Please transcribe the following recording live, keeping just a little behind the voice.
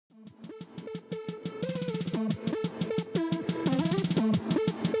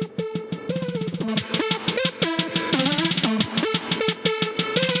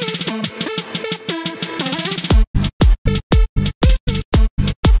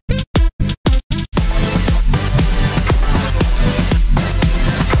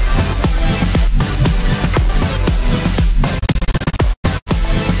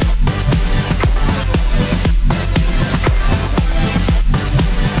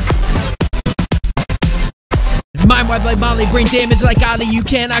Mind wide like Molly, brain damage like Ali. You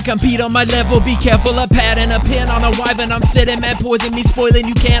cannot compete on my level. Be careful, a pad and a pin on a wyvern. I'm steady, man, poison me, spoiling.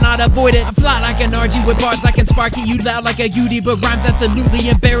 You cannot avoid it. I fly like an RG with bars like an Sparky. You loud like a UD, but rhymes absolutely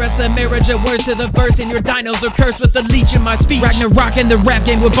embarrass. A marriage of words to the verse, and your dinos are cursed with the leech in my speech. Ragnarok in the rap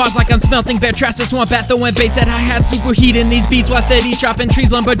game with bars like I'm smelting bear trash. The swamp at throwing bass at hi-hat, superheat in these beats while steady chopping trees,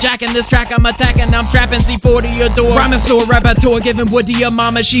 lumberjacking this track. I'm attacking, I'm strapping C40 adore. Rhymosaur, rapator, giving wood to your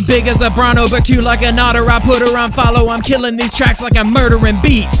mama. She big as a bronto, but cute like an otter. I put her on follow. I'm killing these tracks like I'm murdering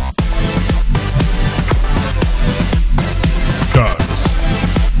beats. Dance.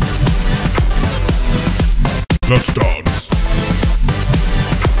 Let's dance.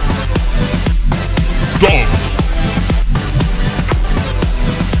 Dance.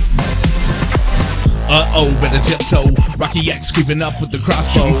 Uh-oh, better tiptoe. RockyX creeping up with the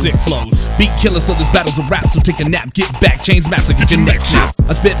crossbow. Shooting sick flows. Beat killer, so this battle's a rap. So take a nap, get back, change maps, and get your neck snap.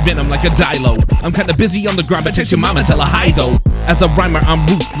 I spit venom like a dilo. I'm kinda busy on the grind, but text your mama, tell her hi though. As a rhymer, I'm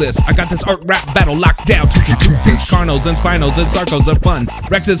ruthless. I got this Ark rap battle locked down. Toothless Carnos and Spinos and Sarcos are fun.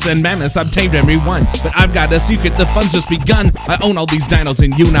 Rexus and Mammoths, I've tamed everyone. But I've got a secret, the fun's just begun. I own all these dinos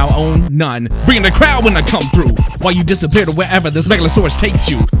and you now own none. Bringing the crowd when I come through, while you disappear to wherever this Megalosaurus takes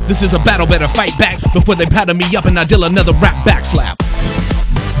you. This is a battle, better fight back before they powder me up and I deal another rap backslap.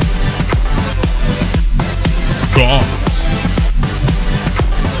 Dance.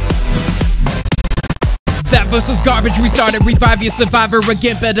 That verse was garbage, restarted, revive your survivor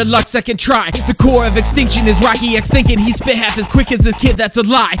again, better luck, second try. The core of extinction is RockyX thinking he spit half as quick as his kid, that's a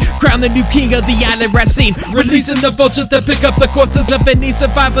lie. Crown the new king of the island rap scene, releasing the vultures to pick up the corpses of any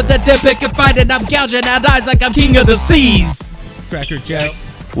survivor that they're picking fight, and I'm gouging out eyes like I'm king of the seas. Cracker Jack.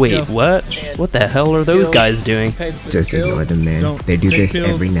 Wait, what? What the hell are those guys doing? Just ignore them, man. They do this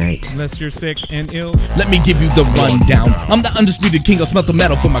every night. Unless you're sick and ill. Let me give you the rundown. I'm the undisputed king, I'll smelt the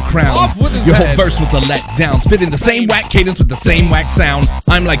metal for my crown. Your whole verse was a letdown, spitting the same whack cadence with the same whack sound.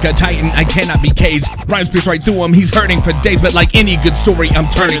 I'm like a titan, I cannot be caged. Rhymes pierce right through him, he's hurting for days. But like any good story, I'm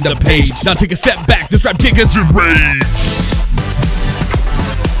turning the page. Now take a step back, this rap gig is enraged.